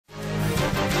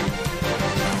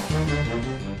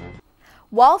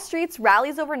Wall Street's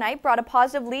rallies overnight brought a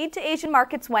positive lead to Asian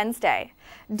markets Wednesday.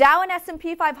 Dow and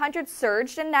S&P 500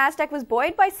 surged and Nasdaq was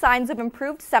buoyed by signs of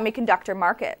improved semiconductor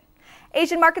market.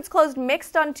 Asian markets closed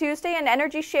mixed on Tuesday and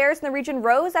energy shares in the region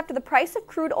rose after the price of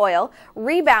crude oil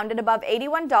rebounded above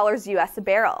 $81 US a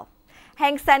barrel.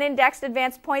 Hang Seng Index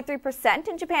advanced 0.3%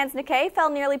 and Japan's Nikkei fell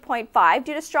nearly 0.5%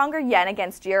 due to stronger yen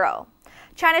against euro.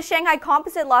 China's Shanghai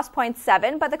Composite lost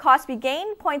 0.7%, but the Kospi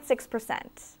gained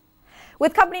 0.6%.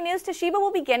 With company news, Toshiba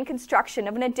will begin construction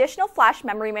of an additional flash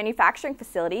memory manufacturing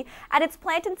facility at its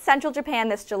plant in central Japan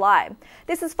this July.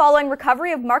 This is following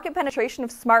recovery of market penetration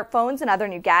of smartphones and other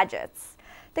new gadgets.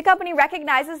 The company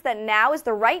recognizes that now is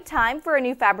the right time for a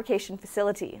new fabrication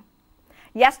facility.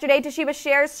 Yesterday, Toshiba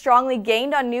shares strongly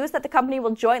gained on news that the company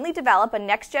will jointly develop a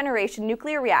next-generation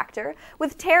nuclear reactor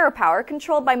with TerraPower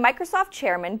controlled by Microsoft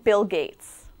chairman Bill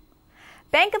Gates.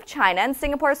 Bank of China and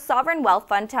Singapore's sovereign wealth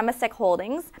fund Temasek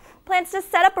Holdings plans to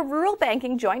set up a rural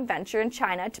banking joint venture in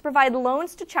China to provide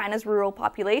loans to China's rural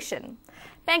population.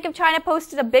 Bank of China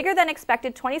posted a bigger than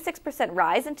expected 26%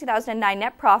 rise in 2009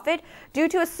 net profit due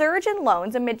to a surge in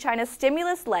loans amid China's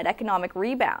stimulus-led economic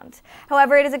rebound.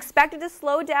 However, it is expected to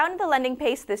slow down the lending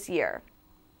pace this year.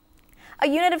 A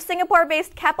unit of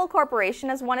Singapore-based Keppel Corporation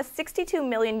has won a €62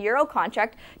 million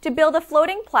contract to build a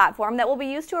floating platform that will be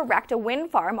used to erect a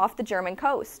wind farm off the German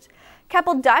coast.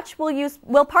 Keppel Dutch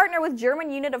will partner with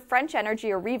German unit of French Energy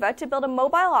Areva to build a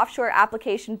mobile offshore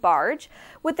application barge,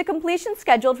 with the completion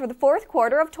scheduled for the fourth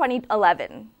quarter of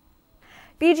 2011.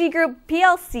 Group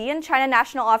PLC and China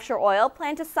National Offshore Oil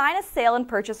plan to sign a sale and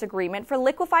purchase agreement for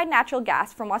liquefied natural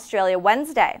gas from Australia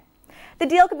Wednesday. The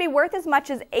deal could be worth as much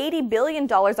as $80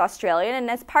 billion Australian, and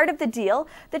as part of the deal,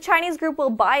 the Chinese group will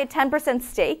buy a 10%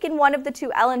 stake in one of the two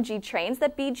LNG trains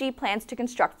that BG plans to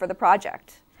construct for the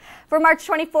project. For March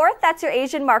 24th, that's your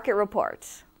Asian Market Report.